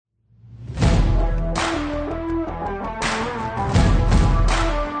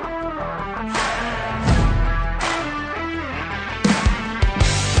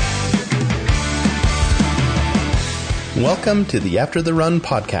Welcome to the After the Run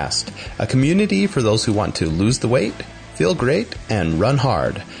podcast, a community for those who want to lose the weight, feel great, and run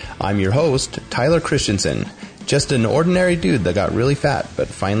hard. I'm your host, Tyler Christensen, just an ordinary dude that got really fat but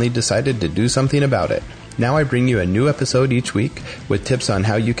finally decided to do something about it. Now I bring you a new episode each week with tips on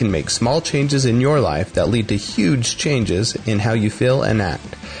how you can make small changes in your life that lead to huge changes in how you feel and act.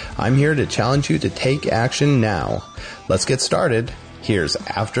 I'm here to challenge you to take action now. Let's get started. Here's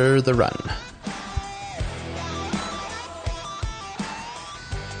After the Run.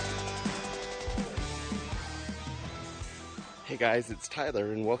 Hey guys, it's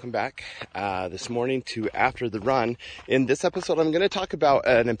Tyler and welcome back this morning to After the Run. In this episode, I'm going to talk about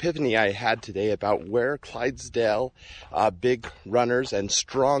an epiphany I had today about where Clydesdale big runners and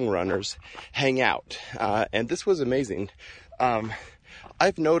strong runners hang out. And this was amazing.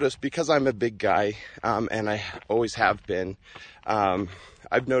 I've noticed, because I'm a big guy, and I always have been,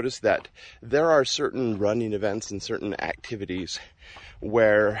 I've noticed that there are certain running events and certain activities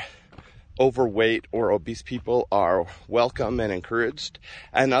where overweight or obese people are welcome and encouraged,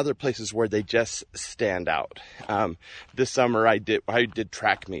 and other places where they just stand out. This summer I did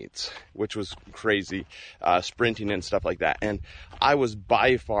track meets, which was crazy, sprinting and stuff like that. And I was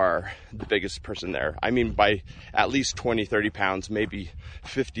by far the biggest person there. I mean, by at least 20, 30 pounds, maybe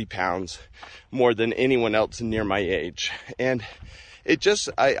 50 pounds more than anyone else near my age. And it just,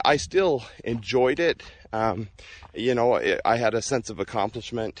 I still enjoyed it. I had a sense of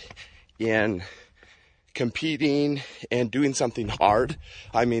accomplishment in competing and doing something hard.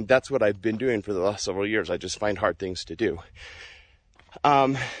 I mean, that's what I've been doing for the last several years. I just find hard things to do.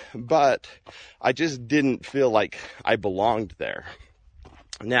 But I just didn't feel like I belonged there.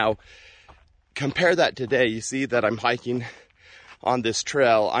 Now, compare that today. You see that I'm hiking on this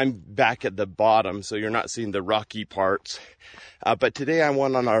trail. I'm back at the bottom, so you're not seeing the rocky parts. But today I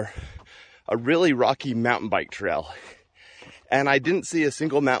went on a really rocky mountain bike trail. And I didn't see a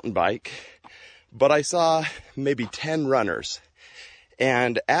single mountain bike, but I saw maybe 10 runners.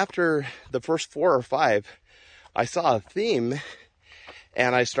 And after the first 4 or 5, I saw a theme,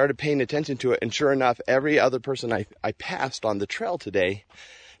 and I started paying attention to it. And sure enough, every other person I passed on the trail today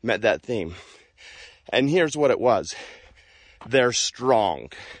met that theme. And here's what it was. They're strong,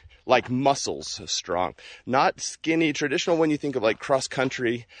 like muscles strong, not skinny. Traditional, when you think of like cross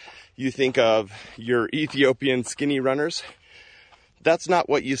country, you think of your Ethiopian skinny runners. That's not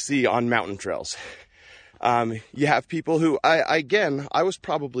what you see on mountain trails. You have people who, I was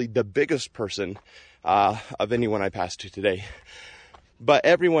probably the biggest person of anyone I passed to today. But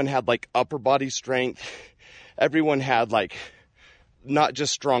everyone had like upper body strength. Everyone had like not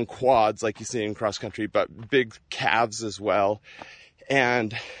just strong quads like you see in cross country, but big calves as well.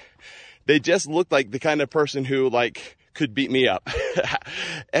 And they just looked like the kind of person who like could beat me up.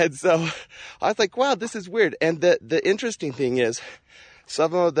 And so I was like, wow, this is weird. And the interesting thing is,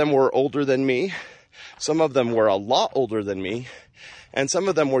 some of them were older than me. Some of them were a lot older than me. And some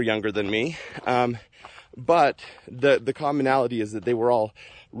of them were younger than me. But the commonality is that they were all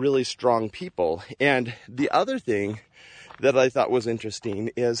really strong people. And the other thing that I thought was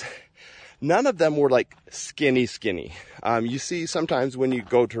interesting is none of them were like skinny. You see sometimes when you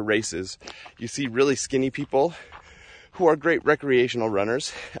go to races, you see really skinny people who are great recreational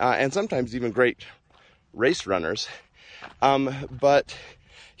runners, and sometimes even great race runners. But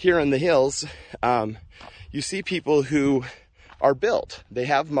here in the hills, you see people who are built. They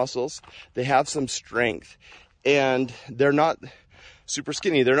have muscles, they have some strength, and they're not super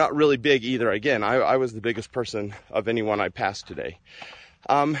skinny. They're not really big either. Again, I was the biggest person of anyone I passed today.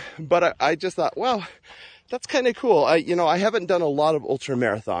 But I just thought, well, that's kind of cool. I haven't done a lot of ultra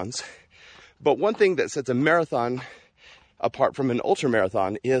marathons, but one thing that sets a marathon apart from an ultra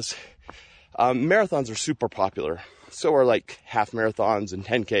marathon is marathons are super popular. So are like half marathons and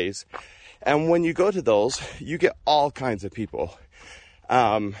 10Ks. And when you go to those, you get all kinds of people.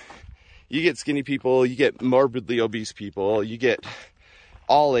 You get skinny people, you get morbidly obese people, you get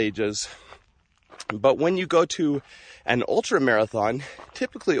all ages. But when you go to an ultra marathon,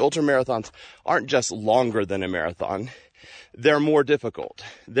 typically ultra marathons aren't just longer than a marathon. They're more difficult.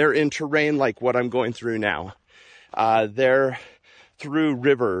 They're in terrain like what I'm going through now. They're through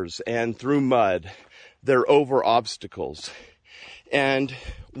rivers and through mud. They're over obstacles. And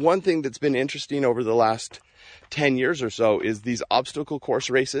one thing that's been interesting over the last 10 years or so is these obstacle course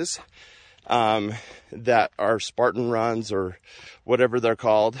races that are Spartan runs or whatever they're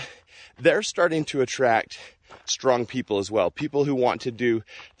called. They're starting to attract strong people as well. People who want to do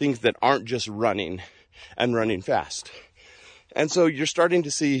things that aren't just running and running fast. And so you're starting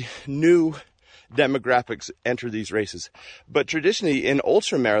to see new demographics enter these races. But traditionally in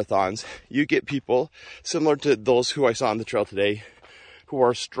ultra marathons, you get people similar to those who I saw on the trail today, who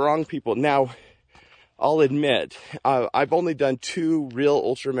are strong people. Now, I'll admit, I've only done 2 real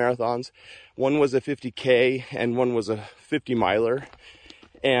ultra marathons. One was a 50K and one was a 50 miler.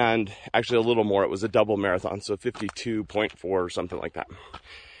 And actually a little more, it was a double marathon, so 52.4 or something like that.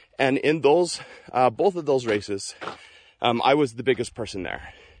 And in those, both of those races, I was the biggest person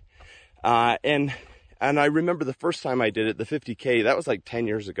there. And I remember the first time I did it, the 50K, that was like 10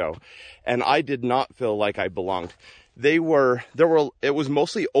 years ago. And I did not feel like I belonged. It was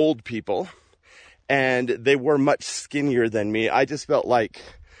mostly old people, and they were much skinnier than me. I just felt like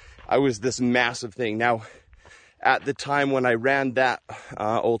I was this massive thing. Now, at the time when I ran that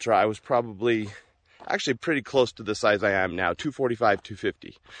ultra, I was probably actually pretty close to the size I am now, 245,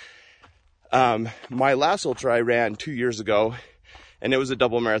 250. My last ultra I ran 2 years ago, and it was a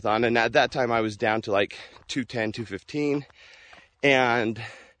double marathon. And at that time I was down to like 210, 215. And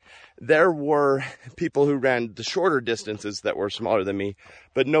there were people who ran the shorter distances that were smaller than me,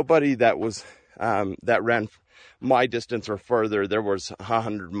 but nobody that was, that ran my distance or further. There was a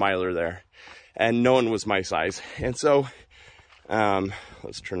 100 miler there, and no one was my size. And so,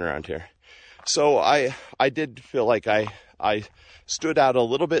 let's turn around here. So I did feel like I stood out a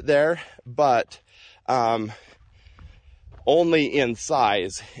little bit there, but, only in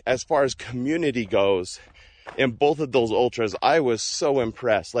size. As far as community goes, in both of those ultras, I was so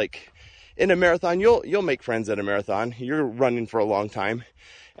impressed. Like, in a marathon, you'll make friends at a marathon. You're running for a long time,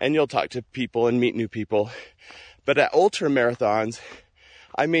 and you'll talk to people and meet new people. But at ultra marathons,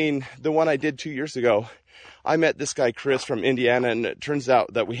 I mean, the one I did 2 years ago, I met this guy, Chris, from Indiana, and it turns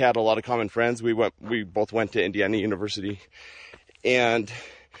out that we had a lot of common friends. We both went to Indiana University, and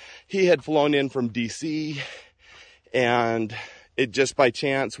he had flown in from DC, and it just by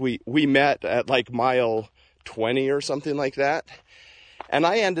chance, we met at like mile 20 or something like that. And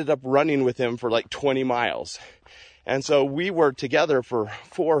I ended up running with him for like 20 miles. And so we were together for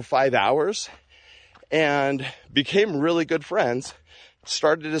 4 or 5 hours and became really good friends.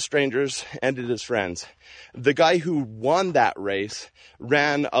 Started as strangers, ended as friends. The guy who won that race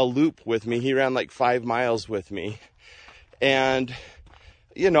ran a loop with me. He ran like 5 miles with me. And,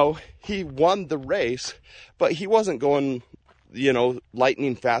 you know, he won the race, but he wasn't going, you know,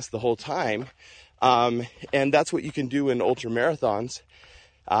 lightning fast the whole time. And that's what you can do in ultra marathons,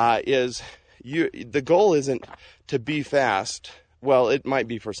 the goal isn't to be fast. Well, it might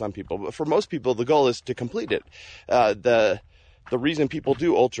be for some people, but for most people, the goal is to complete it. The reason people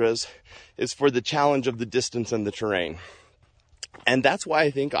do ultras is for the challenge of the distance and the terrain. And that's why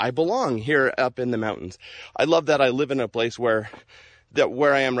I think I belong here up in the mountains. I love that I live in a place where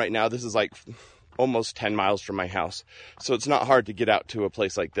I am right now, this is like almost 10 miles from my house. So it's not hard to get out to a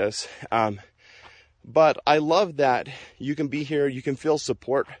place like this. But I love that you can be here, you can feel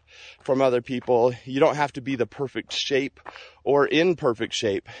support from other people. You don't have to be the perfect shape or in perfect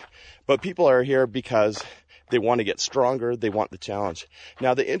shape, but people are here because they want to get stronger, they want the challenge.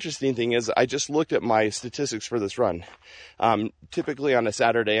 Now, the interesting thing is I just looked at my statistics for this run. Typically on a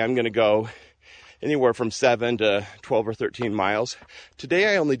Saturday, I'm going to go anywhere from 7 to 12 or 13 miles.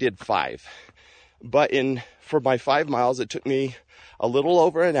 Today, I only did 5. But for my 5 miles, it took me a little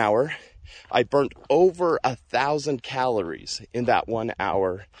over an hour. I burnt over 1,000 calories in that 1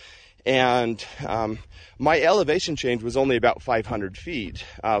 hour. And my elevation change was only about 500 feet,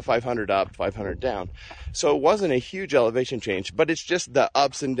 500 up, 500 down. So it wasn't a huge elevation change, but it's just the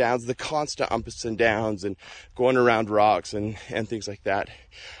ups and downs, the constant ups and downs and going around rocks and things like that.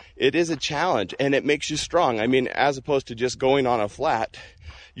 It is a challenge, and it makes you strong. I mean, as opposed to just going on a flat,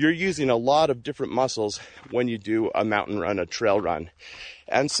 you're using a lot of different muscles when you do a mountain run, a trail run.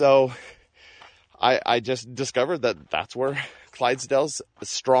 And so I just discovered that that's where Clydesdale's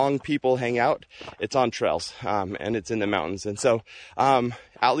strong people hang out. It's on trails, and it's in the mountains. And so,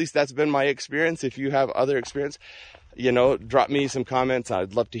 at least that's been my experience. If you have other experience, you know, drop me some comments.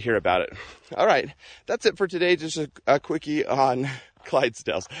 I'd love to hear about it. All right. That's it for today. Just a quickie on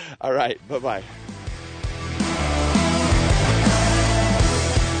Clydesdales. All right. Bye-bye.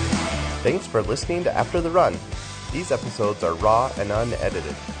 Thanks for listening to After the Run. These episodes are raw and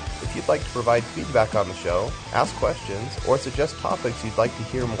unedited. If you'd like to provide feedback on the show, ask questions, or suggest topics you'd like to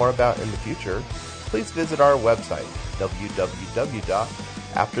hear more about in the future, please visit our website,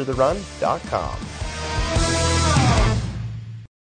 www.aftertherun.com.